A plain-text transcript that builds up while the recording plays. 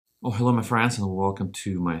Oh, hello, my friends, and welcome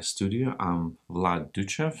to my studio. I'm Vlad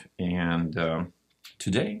Duchev, and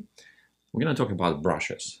today we're going to talk about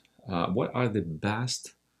brushes. What are the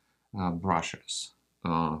best brushes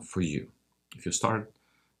for you? If you start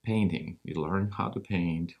painting, you learn how to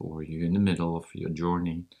paint, or you're in the middle of your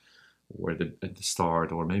journey, or at the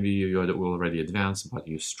start, or maybe you're already advanced, but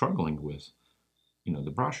you're struggling with,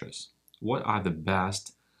 the brushes. What are the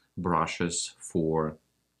best brushes for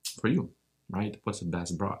you, right? What's the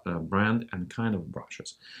best brand and kind of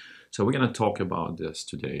brushes? So we're going to talk about this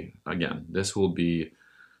today. Again, this will be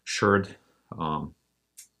short um,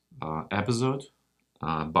 episode,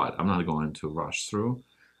 but I'm not going to rush through.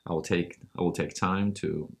 I will take time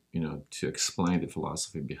to to explain the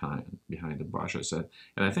philosophy behind the brushes, and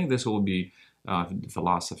I think this will be the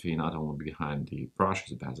philosophy not only behind the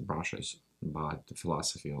brushes, best brushes, but the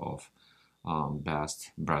philosophy of best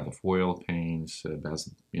brand of oil paints, best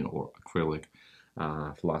or acrylic,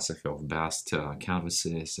 philosophy of best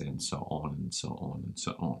canvases, and so on and so on and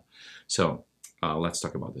so on. So let's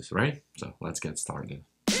talk about this, right? So let's get started.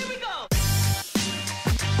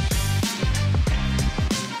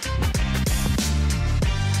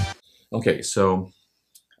 Okay, so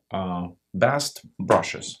best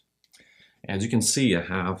brushes. As you can see, I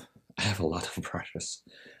have a lot of brushes.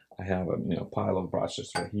 I have a pile of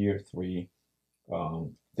brushes right here, three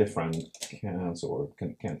different cans or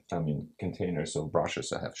containers of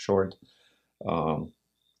brushes. I have short um,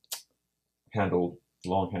 handle,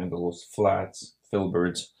 long handles, flats,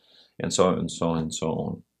 filberts, and so on and so on and so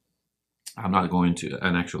on. I'm not going to,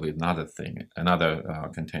 and actually another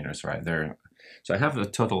containers right there. So I have a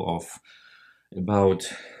total of about.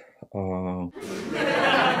 Uh,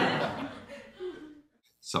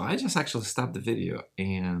 so I just actually stopped the video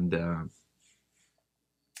and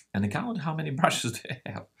I count how many brushes they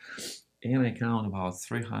have, and I count about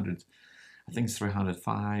 300. I think it's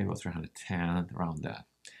 305 or 310 around that.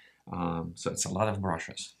 So it's a lot of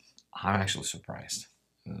brushes. I'm actually surprised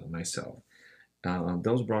myself.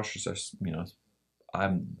 Those brushes are,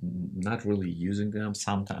 I'm not really using them.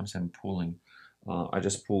 Sometimes I'm pulling. I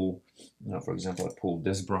just pull, for example, I pull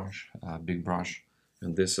this brush, big brush,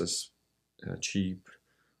 and this is cheap,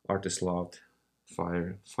 artist loved,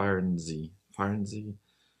 Fire and Z,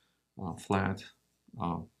 flat,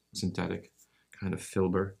 uh, synthetic kind of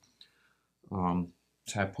filber. Um,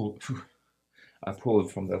 so I pull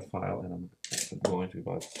it from that file, and I'm going to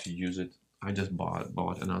about to use it. I just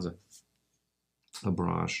bought another a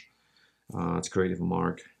brush. It's Creative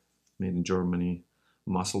Mark, made in Germany,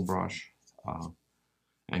 muscle brush, uh,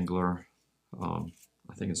 angular. Um,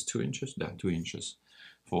 I think it's 2 inches. Yeah, 2 inches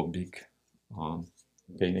for big um,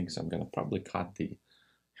 paintings. I'm gonna probably cut the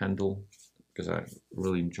handle because I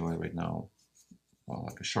really enjoy right now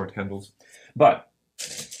like a short handles. But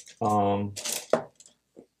um,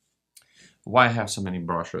 why I have so many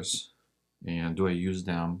brushes, and do I use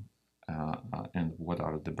them, and what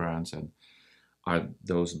are the brands, and are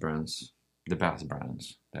those brands the best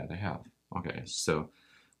brands that I have? Okay, so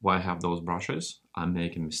why I have those brushes? I'm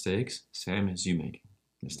making mistakes, same as you making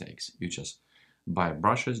mistakes. You just buy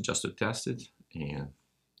brushes just to test it, and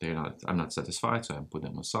I'm not satisfied, so I put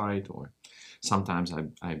them aside. Or sometimes I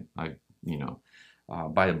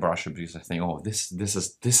buy a brush because I think, oh, this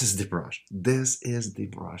is the brush. This is the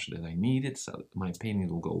brush that I needed, so my painting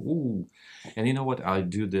will go ooh. And you know what? I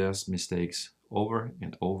do this mistakes over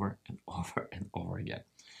and over and over and over again.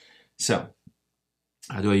 So,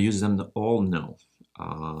 how do I use them all? No.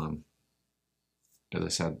 Um, as I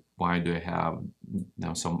said, why do I have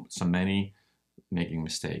now so many making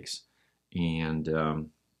mistakes? And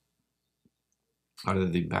are they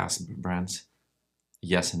the best brands?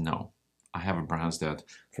 Yes and no. I have brands that,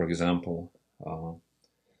 for example,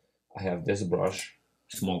 I have this brush,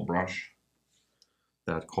 small brush,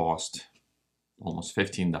 that cost almost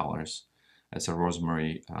 $15. It's a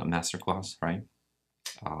Rosemary Masterclass, right?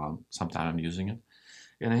 Sometime I'm using it.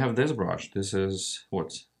 And I have this brush. This is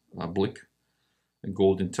what's Blick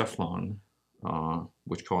Golden Teflon,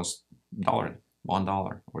 which costs $1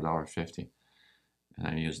 or $1.50. And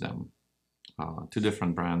I use them. Two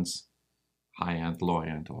different brands, high end, low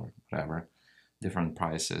end, or whatever, different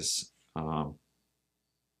prices.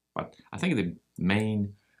 But I think the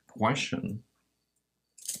main question,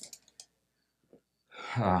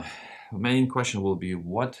 uh, main question will be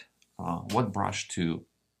what brush to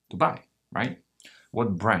buy, right?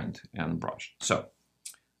 What brand and brush? So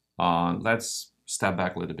let's step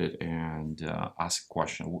back a little bit and ask a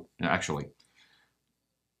question. Actually,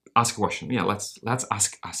 ask a question. Yeah, let's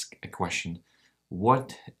ask a question.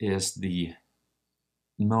 What is the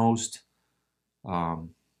most um,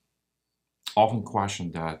 often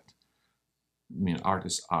question that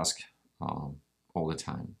artists ask all the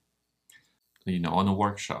time, on a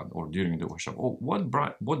workshop or during the workshop, oh, what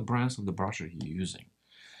brands of the brush are you using?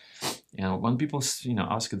 And when people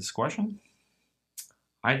ask this question,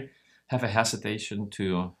 I have a hesitation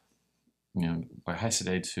to I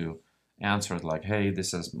hesitate to answer it like, hey,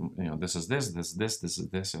 this is this is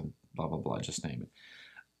this, and blah blah blah, just name it.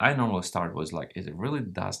 I normally start with like, it really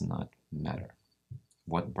does not matter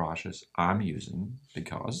what brushes I'm using,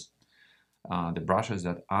 because the brushes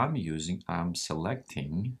that I'm using, I'm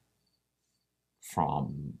selecting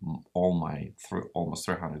from all my almost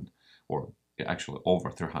 300, or actually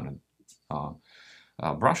over 300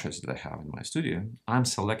 brushes that I have in my studio. I'm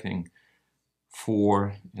selecting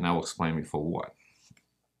for, and I will explain before what.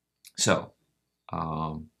 So,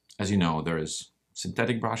 as you know, there is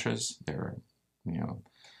synthetic brushes, there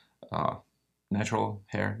are natural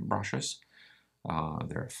hair brushes,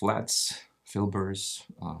 there are flats, filberts,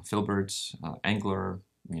 angler,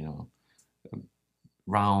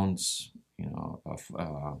 rounds,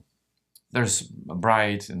 there's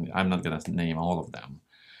bright, and I'm not gonna name all of them.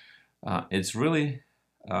 It's really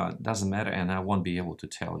doesn't matter, and I won't be able to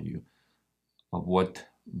tell you what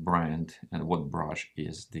brand and what brush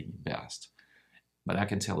is the best. But I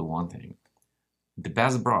can tell you one thing: the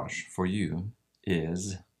best brush for you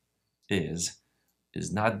is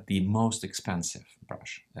not the most expensive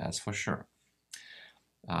brush. That's for sure.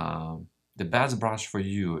 The best brush for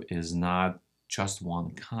you is not just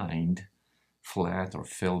one kind, flat or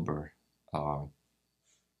filber,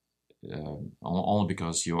 only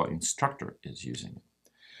because your instructor is using it.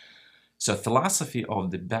 So philosophy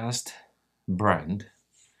of the best brand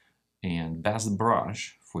and best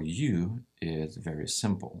brush for you is very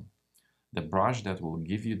simple. The brush that will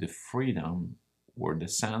give you the freedom or the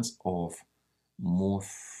sense of more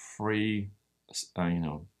free,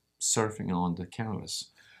 surfing on the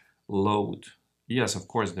canvas. Load. Yes, of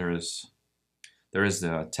course, there is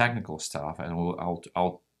the technical stuff, and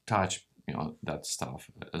I'll touch that stuff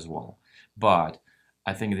as well. But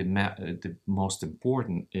I think the most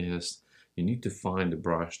important is you need to find a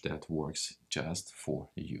brush that works just for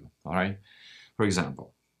you. All right. For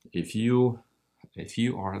example, if you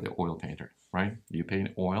are the oil painter, right? You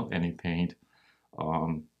paint oil and you paint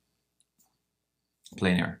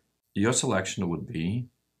plein air. Your selection would be,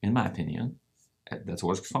 in my opinion, that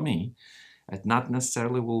works for me, it not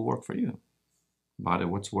necessarily will work for you. But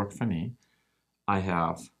what's worked for me, I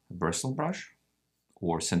have a bristle brush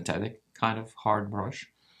or synthetic kind of hard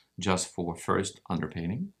brush just for first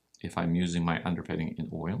underpainting, if I'm using my underpainting in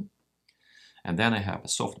oil. And then I have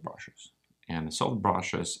soft brushes. And the soft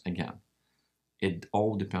brushes, again, it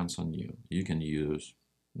all depends on you. You can use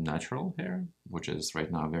natural hair, which is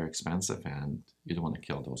right now very expensive and you don't want to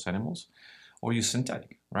kill those animals, or use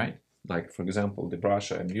synthetic, right? Like, for example, the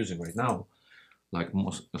brush I'm using right now, like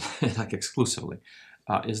most, like exclusively,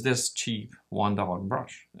 is this cheap $1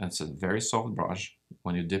 brush. And it's a very soft brush.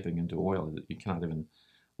 When you're dipping into oil, you cannot even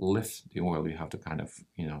lift the oil. You have to kind of,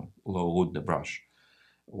 load the brush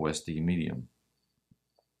with the medium.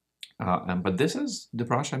 But this is the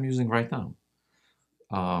brush I'm using right now.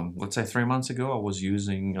 Let's say 3 months ago, I was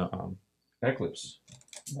using Eclipse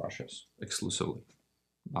brushes exclusively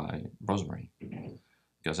by Rosemary,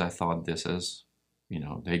 because I thought this is,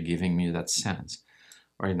 they're giving me that sense.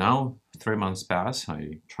 Right now, 3 months pass,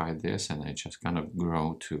 I tried this and I just kind of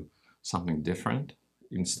grow to something different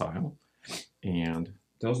in style. And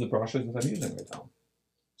those are the brushes that I'm using right now.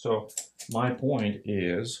 So my point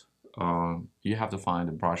is, you have to find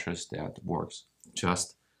the brushes that works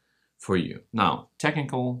just for you. Now,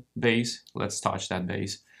 technical base, let's touch that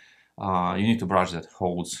base. You need a brush that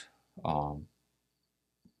holds,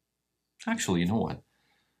 actually, you know what?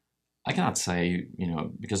 I cannot say,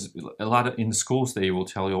 because a lot of in schools they will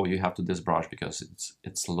tell you, oh, you have to this brush because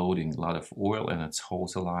it's loading a lot of oil and it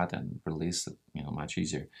holds a lot and release it, much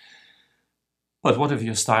easier. But what if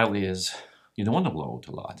your style is you don't want to load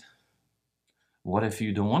a lot? What if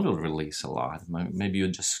you don't want to release a lot? Maybe you're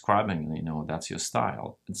just scrubbing, that's your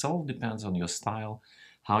style. It all depends on your style,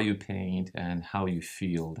 how you paint, and how you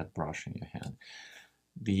feel that brush in your hand.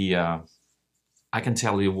 I can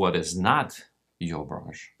tell you what is not your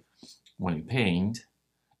brush. When you paint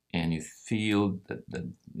and you feel that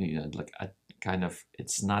like a kind of,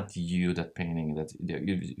 it's not you that painting, that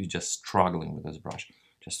you're just struggling with this brush,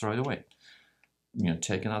 just throw it away.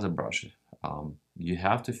 Take another brush. You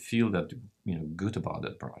have to feel that good about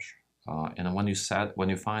that brush. And when you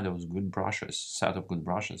find those good brushes, set of good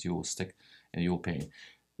brushes, you will stick and you will paint.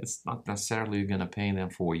 It's not necessarily you're gonna paint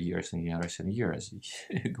them for years and years and years.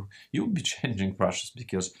 You'll be changing brushes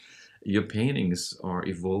because your paintings are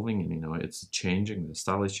evolving, and it's changing. The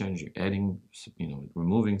style is changing, adding,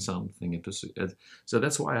 removing something into it. So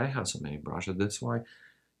that's why I have so many brushes. That's why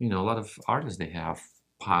a lot of artists, they have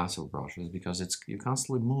piles of brushes, because you're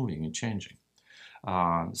constantly moving and changing.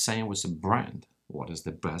 Same with a brand. What is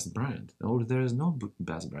the best brand? Oh, there is no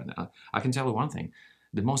best brand. I can tell you one thing: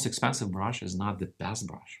 the most expensive brush is not the best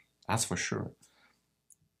brush. That's for sure.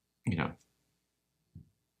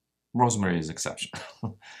 Rosemary is exception,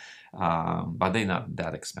 but they're not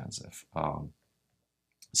that expensive.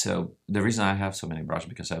 So the reason I have so many brushes,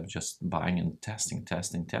 because I'm just buying and testing,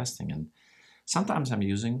 and sometimes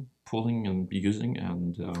I'm pulling and using,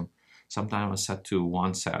 and sometimes I set to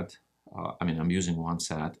one set. I'm using one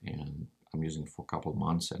set, and I'm using it for a couple of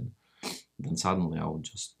months, and then suddenly I would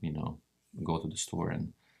just, go to the store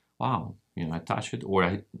and, wow, I touch it, or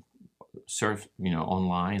I surf,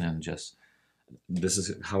 online, and just, this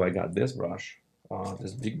is how I got this brush,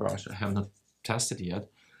 this big brush. I have not tested yet.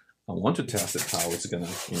 I want to test it, how it's gonna,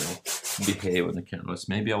 behave on the canvas.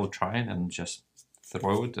 Maybe I will try it and just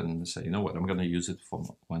throw it and say, you know what, I'm gonna use it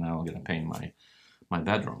for when I'm gonna paint my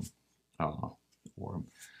bedroom, or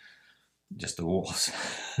just the walls.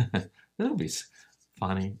 It'll be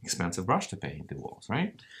funny, expensive brush to paint the walls,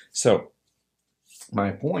 right? So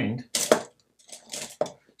my point,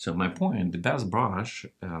 the best brush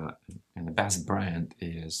and the best brand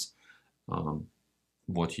is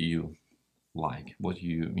what you like, what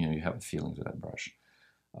you have a feeling to that brush.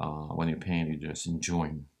 When you paint, you just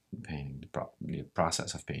enjoying painting, the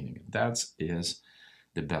process of painting. That is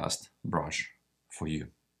the best brush for you.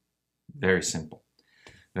 Very simple,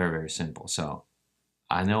 very, very simple. So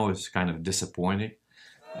I know it's kind of disappointing.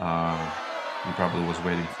 You probably was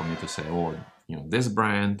waiting for me to say, oh, this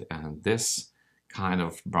brand and this kind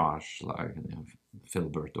of brush, like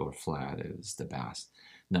filbert or flat, is the best.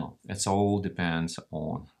 No, it's all depends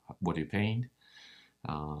on what you paint.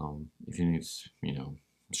 If you need,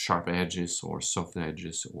 sharp edges or soft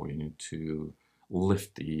edges, or you need to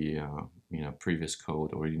lift the, previous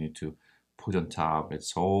coat, or you need to put on top.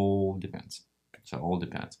 It's all depends. So all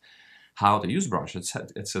depends. How to use brush,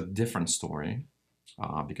 it's a different story,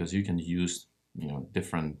 because you can use,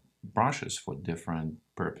 different brushes for different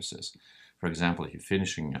purposes. For example, if you're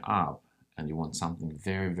finishing up and you want something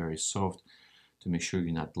very, very soft, to make sure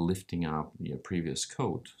you're not lifting up your previous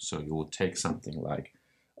coat, so you will take something like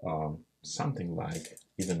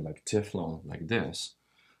even like Teflon, like this.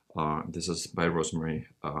 This is by Rosemary,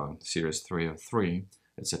 series 303.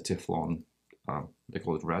 It's a Teflon. They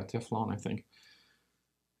call it red Teflon, I think.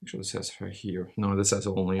 Actually, it says right here. No, this says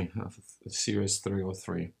only series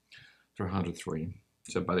 303, 303.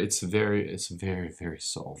 So, but it's very, very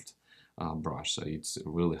soft brush. So it's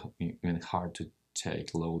really hard to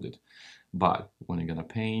take loaded. But when you're gonna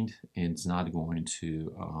paint, it's not going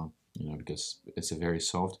to, because it's a very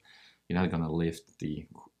soft, you're not gonna lift the,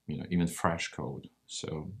 even fresh coat.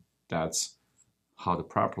 So that's how to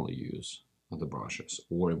properly use the brushes.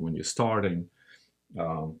 Or when you're starting,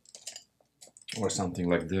 or something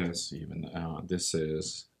like this, even this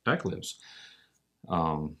is Eclipse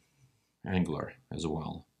Angular as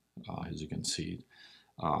well, as you can see.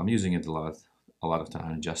 I'm using it a lot of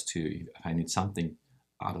time, just to, if I need something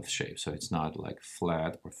out of shape, so it's not like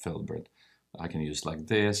flat or filbert, I can use like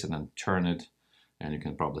this and then turn it, and you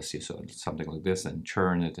can probably see, so something like this, and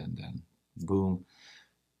turn it, and then boom.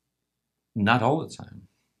 Not all the time.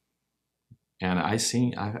 And I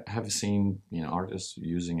have seen artists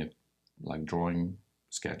using it, like drawing,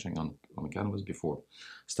 sketching on canvas before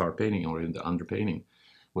start painting, or in the underpainting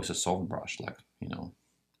with a soft brush. Like,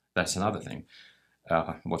 that's another thing.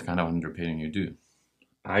 What kind of underpainting you do?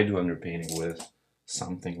 I do underpainting with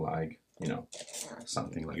something like,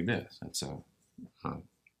 something like this. It's a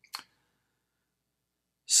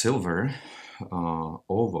silver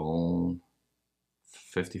oval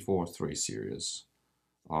 54-3 series.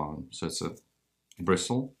 So it's a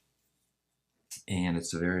bristle, and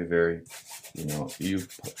it's very, very, you're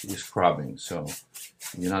scrubbing, so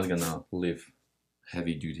you're not gonna leave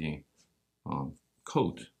heavy duty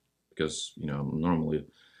coat, because normally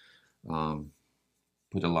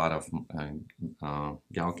put a lot of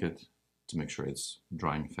gel kit to make sure it's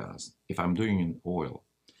drying fast. If I'm doing in oil,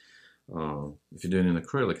 if you're doing in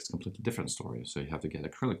acrylic, it's a completely different story. So you have to get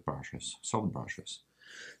acrylic brushes, soft brushes.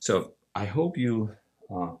 So I hope you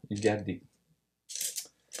get you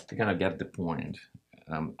kind of get the point.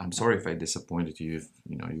 I'm sorry if I disappointed you. If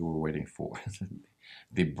you were waiting for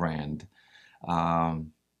the brand.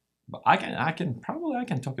 But I can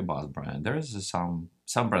talk about brand. There is some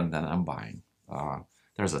brand that I'm buying.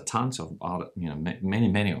 There's a tons of other,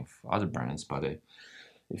 many of other brands. But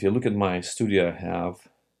if you look at my studio, I have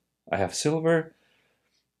I have silver,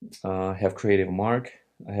 I have creative mark,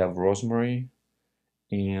 I have rosemary,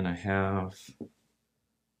 and I have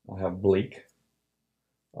bleak.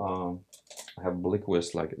 Um, I have bleak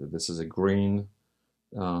with like this is a green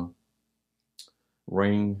uh,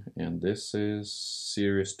 ring, and this is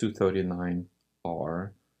series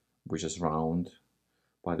 239R, which is round,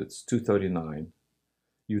 but it's 239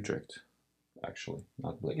 Utrecht, actually,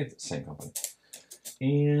 not Blake. It's the same company,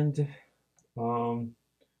 and um,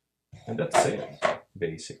 and that's it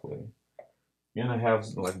basically. And I have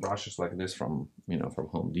like brushes like this from from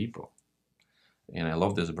Home Depot, and I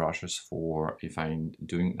love these brushes for if I'm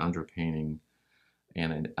doing underpainting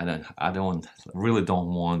and I don't really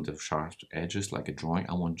don't want the sharp edges like a drawing.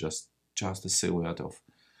 I want just the silhouette of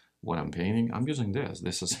what I'm painting. I'm using this.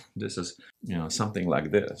 This is something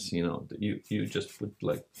like this. You just put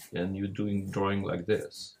like and you're doing drawing like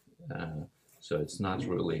this. So it's not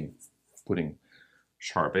really putting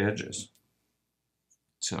sharp edges.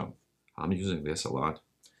 So I'm using this a lot.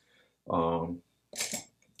 Um,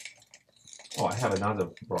 oh, I have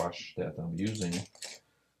another brush that I'm using.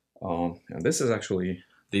 And this is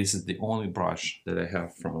the only brush that I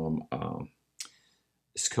have from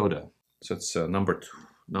Skoda. So it's number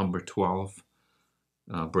 12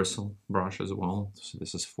 bristle brush as well. So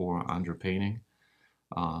this is for underpainting.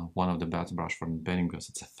 One of the best brush for painting because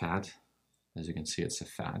it's a fat. As you can see, it's a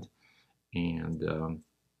fat, and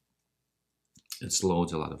it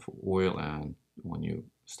loads a lot of oil. And when you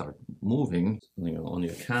start moving, on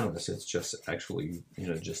your canvas, it's just actually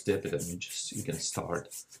just dip it and you can start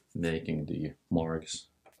making the marks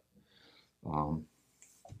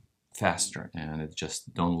faster, and it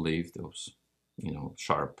just don't leave those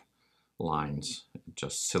sharp lines,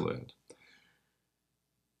 just silhouette.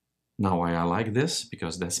 Now why I like this,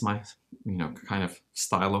 because that's my kind of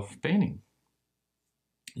style of painting.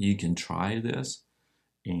 You can try this,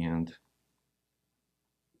 and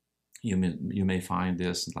you may find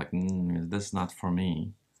this like this is not for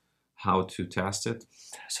me. How to test it?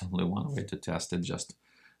 There's only one way to test it, just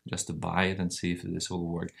to buy it and see if this will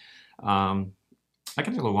work. I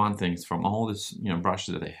can tell you one thing from all these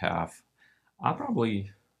brushes that I have. I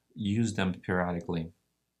probably use them periodically,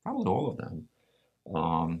 probably all of them.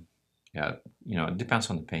 Yeah, it depends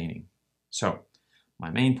on the painting. So my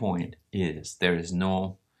main point is there is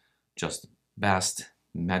no just best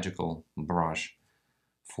magical brush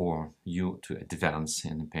for you to advance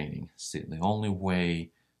in the painting. See, the only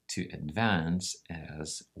way to advance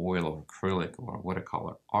as oil or acrylic or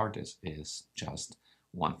watercolor artist is just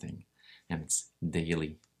one thing, and it's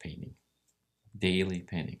daily painting. Daily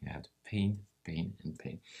painting. You have to paint, paint, and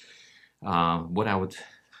paint. What I would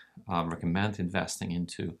recommend investing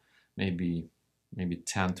into maybe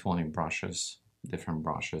 10, 20 brushes, different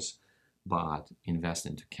brushes, but invest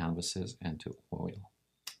into canvases and to oil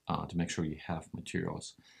to make sure you have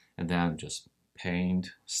materials, and then just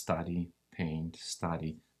paint, study, paint,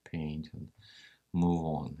 study, paint, and move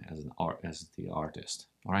on as the artist.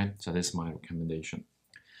 All right, so this is my recommendation.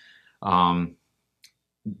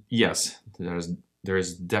 Yes,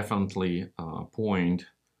 there's definitely a point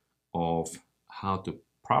of how to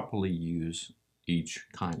properly use each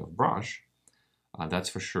kind of brush. That's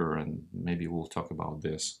for sure, and maybe we'll talk about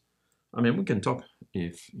this. I mean, we can talk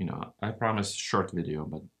if, I promise short video,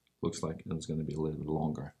 but looks like it's going to be a little bit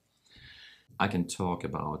longer. I can talk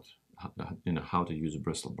about, how to use a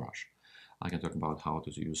bristle brush. I can talk about how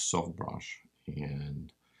to use soft brush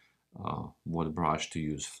and what brush to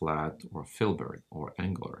use, flat or filbert or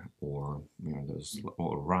angular or, there's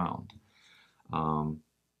all round.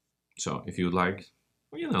 So if you'd like,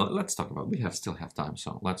 let's talk about, we still have time,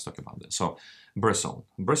 so let's talk about this. So bristle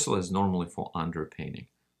is normally for underpainting.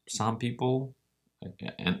 Some people,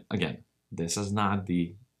 and again, this is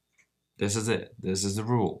it. This is the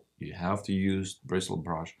rule. You have to use bristle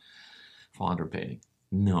brush for underpainting.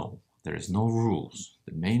 No, there is no rules.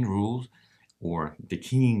 The main rules, or the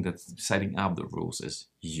king that's setting up the rules, is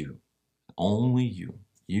you. Only you.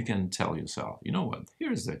 You can tell yourself, you know what?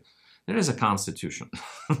 There is a constitution.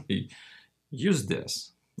 Use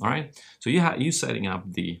this. All right. So you setting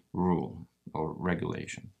up the rule or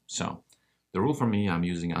regulation. So the rule for me,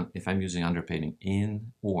 if I'm using underpainting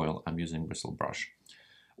in oil, I'm using bristle brush,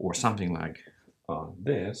 or something like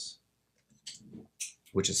this,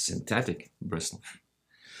 which is synthetic bristle.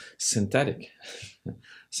 Synthetic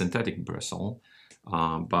bristle.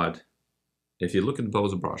 But if you look at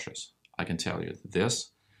both brushes, I can tell you that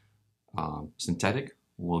this synthetic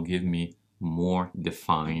will give me more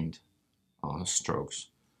defined strokes.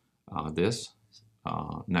 This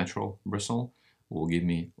natural bristle will give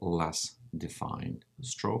me less defined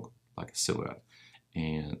stroke, like a silhouette.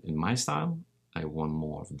 And in my style, I want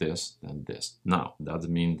more of this than this. Now, that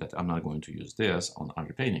doesn't mean that I'm not going to use this on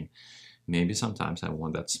underpainting. Maybe sometimes I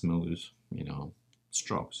want that smooth,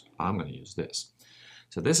 strokes. I'm going to use this.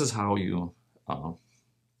 So this is how you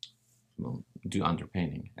do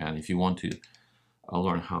underpainting. And if you want to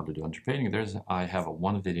learn how to do underpainting, I have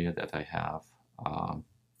one video that I have,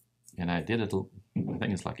 and I did it, I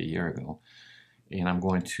think it's like a year ago. And I'm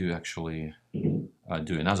going to actually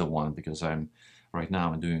do another one because right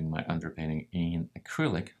now I'm doing my underpainting in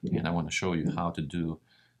acrylic, and I want to show you how to do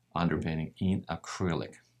underpainting in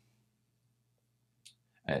acrylic.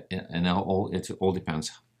 And it all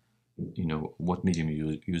depends, what medium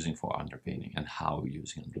you're using for underpainting and how you're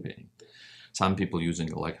using underpainting. Some people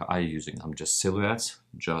using, like I'm just silhouettes,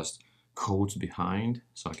 just coats behind,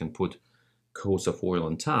 so I can put coats of oil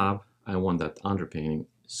on top. I want that underpainting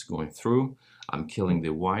is going through. I'm killing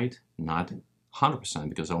the white, not 100%,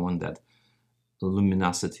 because I want that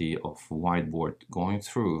luminosity of whiteboard going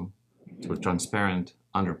through to a transparent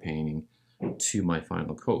underpainting to my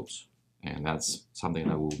final coats. And that's something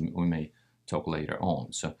that we may talk later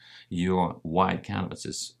on. So your white canvas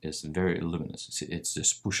is very luminous. It's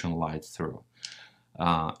just pushing light through.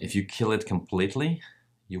 If you kill it completely,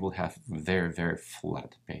 you will have very, very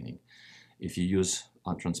flat painting. If you use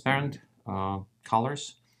transparent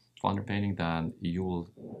colors for underpainting, then your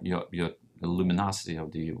luminosity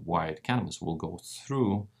of the white canvas will go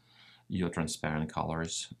through your transparent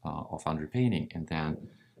colors of underpainting, and then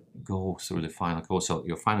go through the final coat. So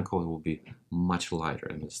your final coat will be much lighter,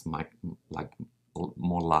 and it's like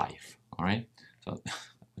more life. All right. So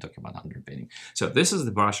we're talking about underpainting. So this is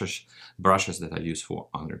the brushes that I use for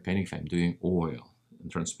underpainting. If I'm doing oil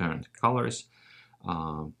and transparent colors,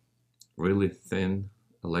 really thin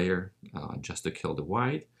layer, just to kill the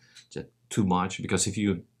white. Just too much, because if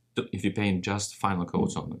you paint just final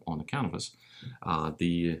coats on the canvas,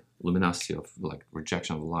 the luminosity of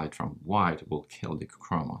rejection of light from white will kill the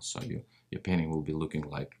chroma, so your painting will be looking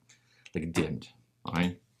like dimmed. All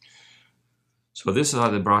right. So these are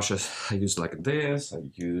the brushes I use like this. I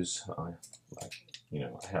use I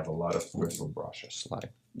have a lot of bristle brushes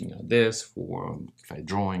like this for if I'm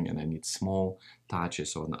drawing and I need small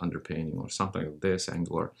touches on underpainting or something like this,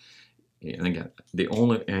 angular. And again, the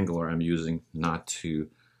only angular I'm using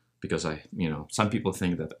because some people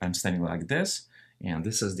think that I'm standing like this and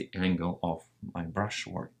this is the angle of my brush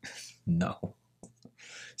work. No.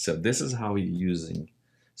 So this is how you're using.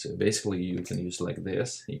 So basically you can use like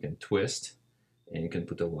this, you can twist and you can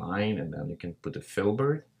put a line, and then you can put a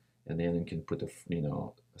filbert, and then you can put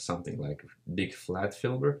something like big flat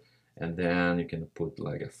filbert, and then you can put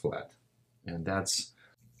like a flat. And that's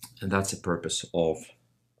the purpose of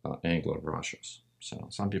angular brushes. So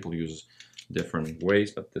some people use different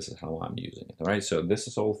ways, but this is how I'm using it. All right, so this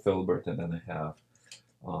is all filbert, and then I have,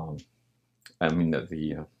 not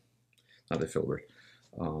the filbert,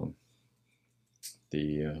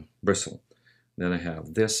 the bristle. Then I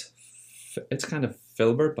have this. It's kind of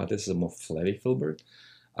filbert, but this is a more flatty filbert.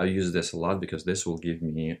 I use this a lot because this will give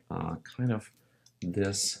me kind of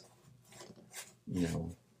this,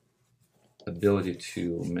 ability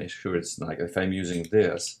to make sure it's like, if I'm using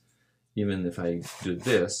this, even if I do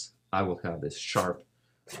this, I will have this sharp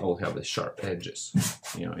edges.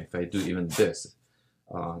 If I do even this,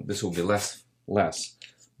 this will be less.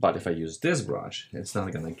 But if I use this brush, it's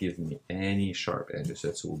not gonna give me any sharp edges.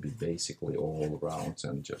 It will be basically all rounds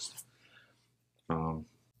and just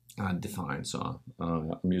defined. So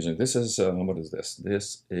I'm using, this is, what is this?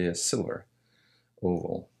 This is silver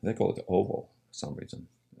oval. They call it oval for some reason.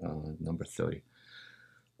 Number 30.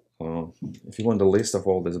 If you want the list of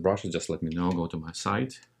all these brushes, just let me know. Go to my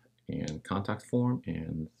site and contact form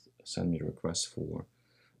and send me a request for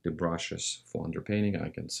the brushes for underpainting. I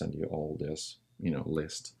can send you all this,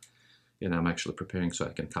 list. And I'm actually preparing so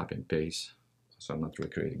I can copy and paste, so I'm not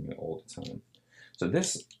recreating it all the time. So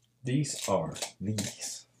these are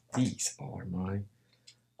my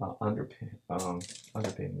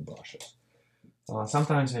underpainting brushes.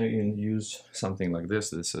 Sometimes I can use something like this.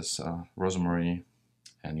 This is rosemary,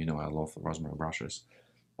 and I love rosemary brushes.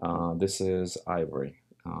 This is ivory,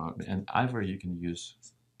 and ivory you can use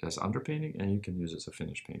as underpainting, and you can use it as a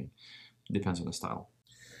finish painting. It depends on the style.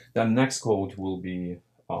 The next coat will be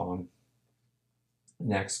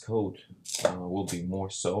more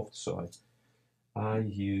soft. So I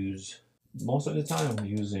use, most of the time I'm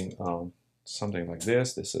using something like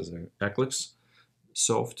this. This is an Eclipse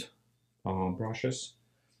soft brushes.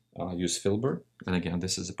 I use filbert, and again,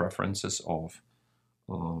 this is the preferences of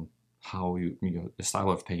how the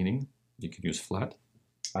style of painting. You can use flat.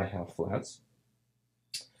 I have flats.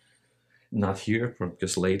 Not here,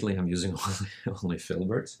 because lately I'm using only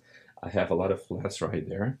filberts. I have a lot of flats right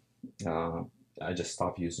there. Uh, I just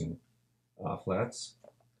stopped using flats.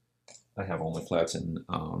 I have only flats in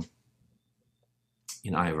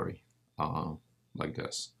ivory, uh, like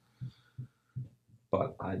this.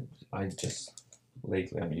 But I just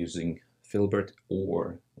lately I'm using filbert,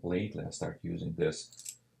 or lately I start using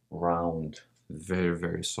this round,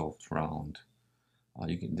 very soft round.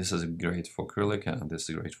 You can. This is great for acrylic, and this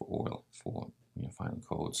is great for oil, for final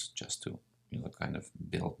coats, just to kind of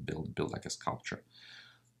build like a sculpture.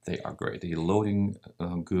 They are great. They're loading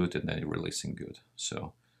good and they're releasing good.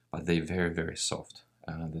 So, but they're very soft.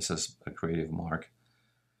 This is a creative mark.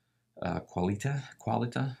 Qualita. I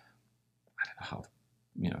don't know how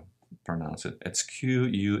to pronounce it. It's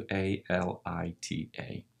Qualita.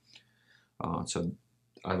 So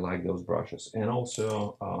I like those brushes, and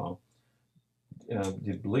also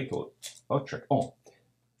the Blico Utrecht. Oh,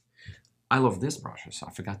 I love this brushes.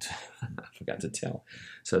 I forgot to I forgot to tell.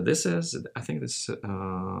 So this is, I think this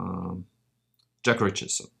Jack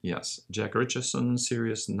Richardson. Yes, Jack Richardson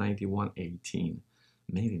Series 9118,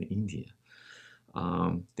 made in India.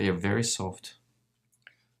 They are very soft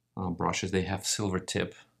brushes. They have silver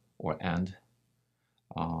tip or end.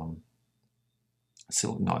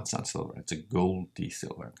 Silver? No, it's not silver. It's a goldy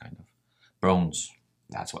silver kind of bronze.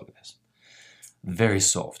 That's what it is. Very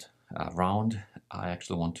soft, round. I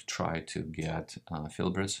actually want to try to get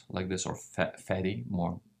filberts like this, or fatty,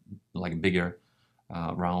 more like bigger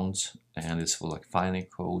rounds, and it's for like finer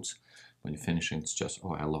coats. When you're finishing, it's just,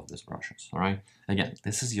 oh, I love these brushes. All right. Again,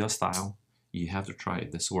 this is your style. You have to try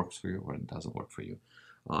if this works for you or it doesn't work for you.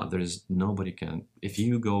 There's nobody can. If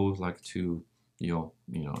you go like to your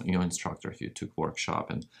instructor, if you took workshop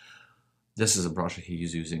and this is a brush that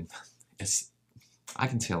he's using, I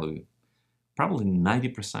can tell you, probably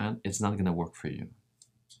 90% it's not gonna work for you.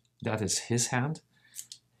 That is his hand,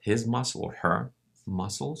 his muscle or her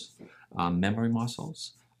muscles, memory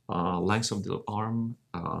muscles, length of the arm,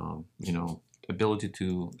 ability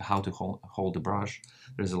to how to hold the brush.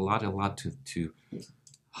 There's a lot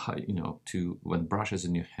to when brush is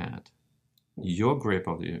in your hand. Your grip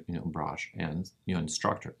of the brush and your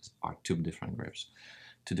instructors are two different grips,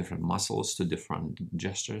 two different muscles, two different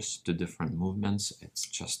gestures, two different movements. It's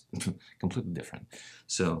just completely different.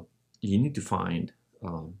 So you need to find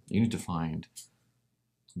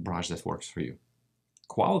brush that works for you.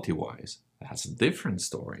 Quality-wise, that's a different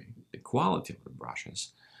story. The quality of the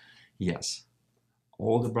brushes, yes,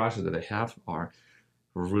 all the brushes that I have are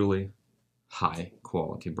really high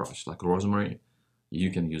quality brush. Like rosemary,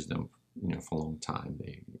 you can use them for a long time.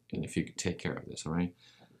 And if you take care of this, all right.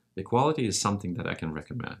 The quality is something that I can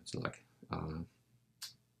recommend. So like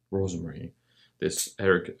rosemary, this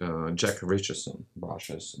Jack Richardson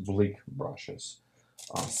brushes, bleak brushes,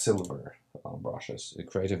 silver brushes, a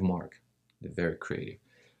creative mark. They're very creative.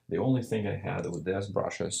 The only thing I had with these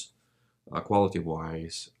brushes,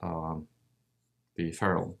 quality-wise, the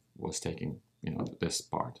ferrule was taking, this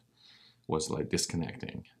part was like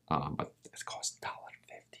disconnecting, but it cost $1.50.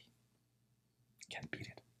 Can't beat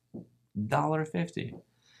it. $1.50.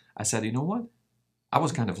 I said, you know what? I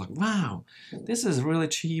was kind of like, wow, this is really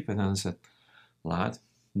cheap. And then I said, Vlad,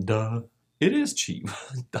 duh, it is cheap,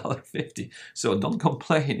 $1.50. So don't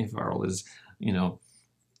complain if ferrule is,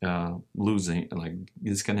 losing, like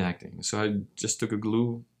disconnecting. So I just took a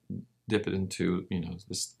glue, dip it into,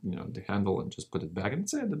 the handle and just put it back, and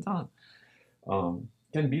that's it, it's done.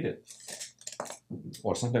 Can't beat it.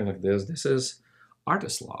 Or something like this. This is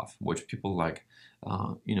Artist Love, which people like,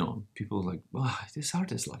 people like, oh, this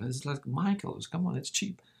Artist Love, it's like Michael's, come on, it's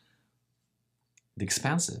cheap. The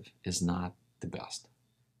expensive is not the best.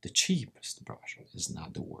 The cheapest brush is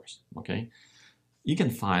not the worst, okay? You can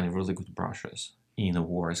find really good brushes in a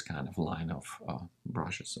worse kind of line of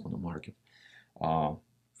brushes on the market.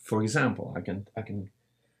 For example, I can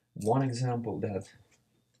one example that,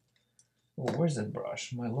 oh, where's that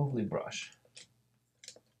brush? My lovely brush.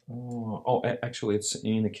 Actually, it's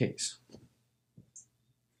in a case.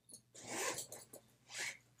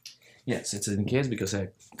 Yes, it's in a case because I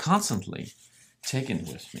constantly take it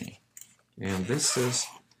with me. And this is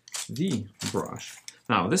the brush.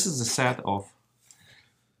 Now, this is a set of,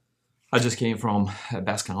 I just came from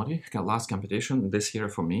Basque County, got last competition this year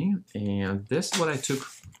for me, and this is what I took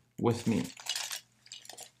with me.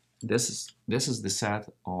 This is the set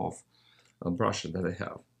of brushes that I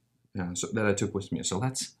have. So that I took with me. So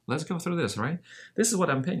let's go through this, right? This is what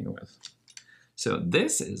I'm painting with. So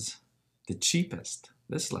this is the cheapest.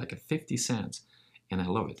 This is like a 50 cents, and I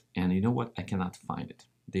love it. And you know what? I cannot find it.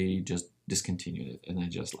 They just discontinued it, and I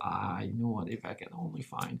just you know what? If I can only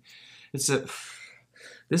find, this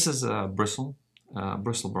is a bristle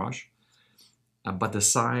brush. but the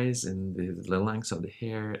size and the length of the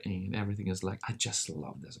hair and everything is like, I just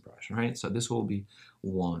love this brush, right? So this will be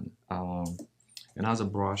one. Another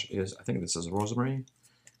brush is, I think this is rosemary.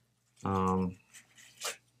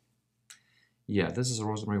 Yeah, this is a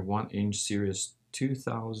rosemary 1-inch series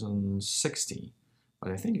 2060,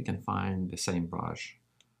 but I think you can find the same brush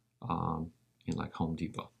in like Home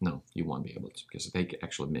Depot. No, you won't be able to, because they're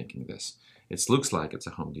actually making this. It looks like it's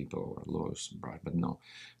a Home Depot or Lowe's brush, but no.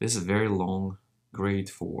 This is very long, great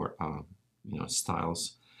for you know,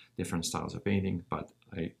 styles, different styles of painting, but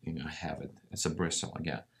I have it. It's a bristle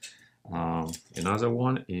again. Another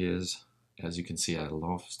one is, as you can see, I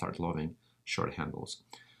start loving short handles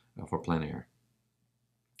for plein air.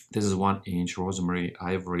 This is 1-inch rosemary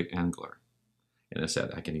ivory angler. And I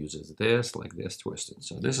said I can use it this, like this, twisted.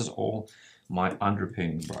 So this is all my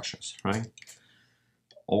underpainting brushes, right?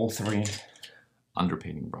 All 3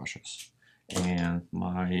 underpainting brushes. And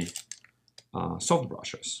my soft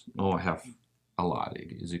brushes. Oh, I have a lot.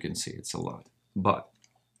 As you can see, it's a lot. But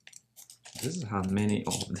this is how many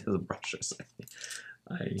of these brushes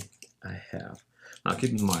I have. Now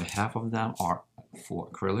keep in mind, half of them are for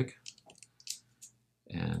acrylic.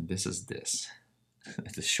 And this is this.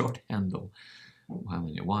 It's a short handle. How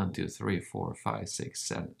many? 1, 2, 3, 4, 5, 6,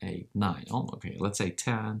 7, 8, 9. Oh, okay, let's say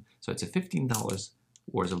 10. So it's a $15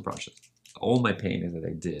 worth of brushes. All my paintings that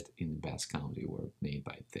I did in Bass County were made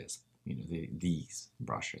by this. You know, these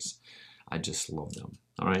brushes. I just love them.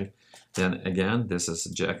 All right. Then again, this is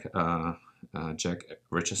Jack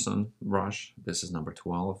Richardson brush. This is number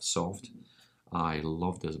 12, soft. I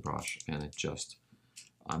love this brush, and it just,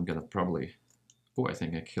 I'm gonna probably. Oh, I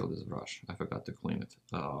think I killed this brush. I forgot to clean it.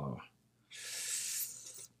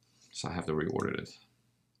 So I have to reorder it.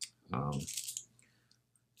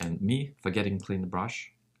 And me forgetting to clean the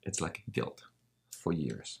brush, it's like guilt for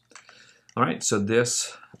years. All right, so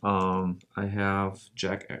this, I have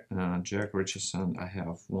Jack Richardson. I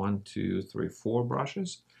have 1, 2, 3, 4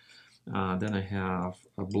 brushes. Then I have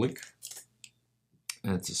a Blick.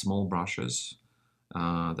 It's a small brushes.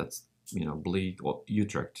 That's, you know, Bleak or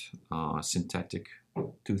Utrecht synthetic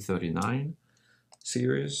 239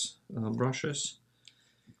 series brushes.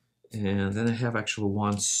 And then I have actually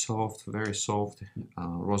one soft, very soft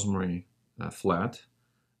rosemary flat.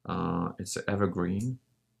 It's an evergreen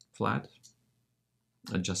flat.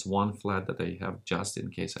 Just one flat that I have just in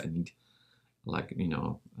case I need, like, you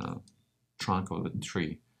know, trunk of a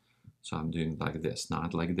tree. So I'm doing like this,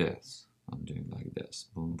 not like this. I'm doing like this.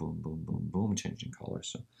 Boom, boom, boom, boom, boom, changing colors.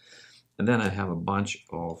 So. And then I have a bunch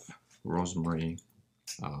of rosemary,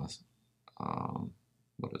 what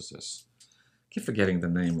is this? I keep forgetting the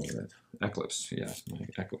name of it. Eclipse, yes, my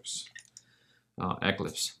Eclipse.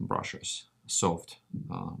 Eclipse brushes, soft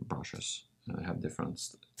brushes. And I have different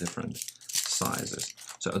sizes.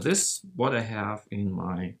 So this, what I have in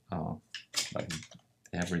my like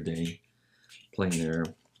everyday plein air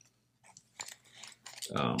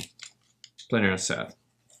set.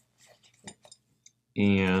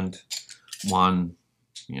 And one,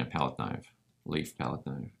 you know, palette knife, leaf palette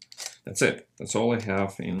knife. That's it. That's all I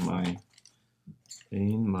have in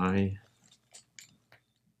my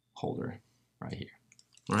holder right here.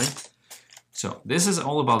 All right. So this is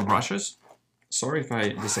all about brushes. Sorry if I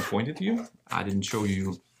disappointed you. I didn't show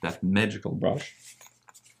you that magical brush,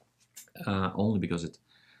 only because it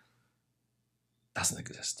doesn't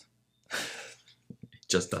exist. It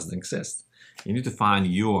just doesn't exist. You need to find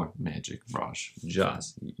your magic brush,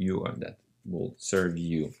 just your, that will serve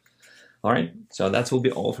you. All right, so that will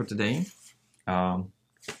be all for today.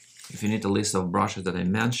 If you need a list of brushes that I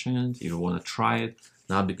mentioned, you want to try it,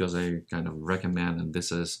 not because I kind of recommend, and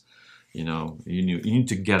this is, you know, you need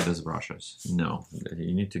to get these brushes. No,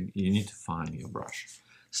 you need to find your brush.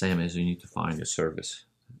 Same as you need to find your surface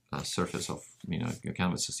of, you know, your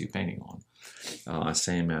canvases you're painting on.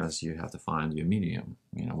 Same as you have to find your medium,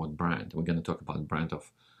 you know, what brand. We're going to talk about brand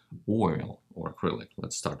of oil or acrylic.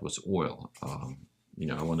 Let's start with oil. You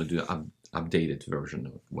know, I want to do an updated version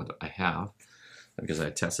of what I have, because I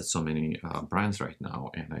tested so many brands right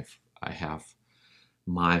now, and I have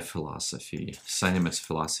my philosophy, Cinemat's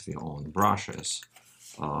philosophy on brushes.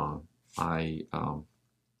 I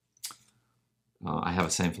have the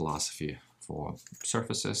same philosophy for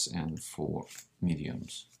surfaces and for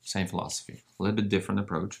mediums. Same philosophy, a little bit different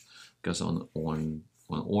approach, because on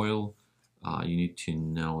oil, you need to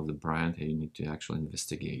know the brand, and you need to actually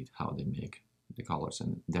investigate how they make the colors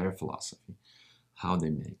and their philosophy, how they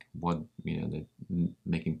make, what, you know, they're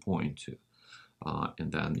making point to,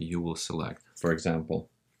 and then you will select. For example,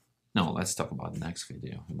 no, let's talk about the next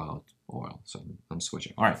video about oil. So I'm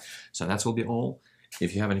switching. All right, so that will be all.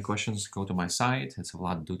 If you have any questions, go to my site. It's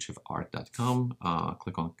vladduchevart.com.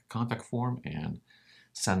 Click on contact form and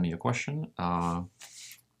send me a question.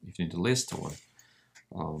 If you need a list or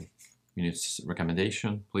you need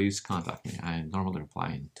recommendation, please contact me. I normally reply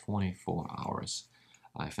in 24 hours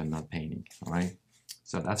if I'm not painting. All right.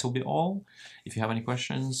 So that will be all. If you have any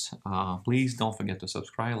questions, please don't forget to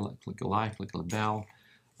subscribe. Click a like, click a bell.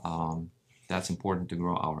 That's important to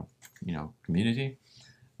grow our, community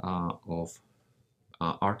of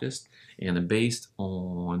artists. And based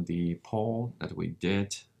on the poll that we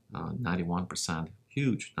did, 91%,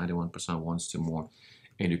 huge 91% wants to more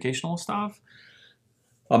educational stuff.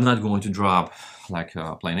 I'm not going to drop like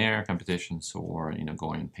plein air competitions or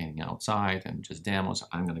going painting outside and just demos.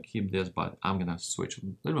 I'm gonna keep this, but I'm gonna switch a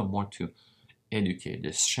little bit more to educate,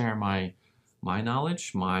 just share my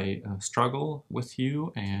knowledge, my struggle with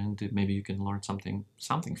you, and maybe you can learn something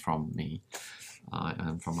from me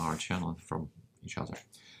and from our channel and from each other.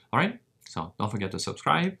 All right, so don't forget to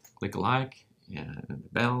subscribe, click a like and the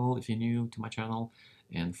bell if you're new to my channel,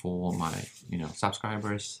 and for my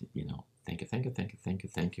subscribers, thank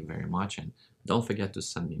you very much. And don't forget to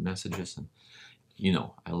send me messages, and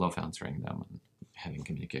I love answering them and having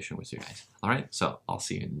communication with you guys. All right, so I'll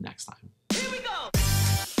see you next time.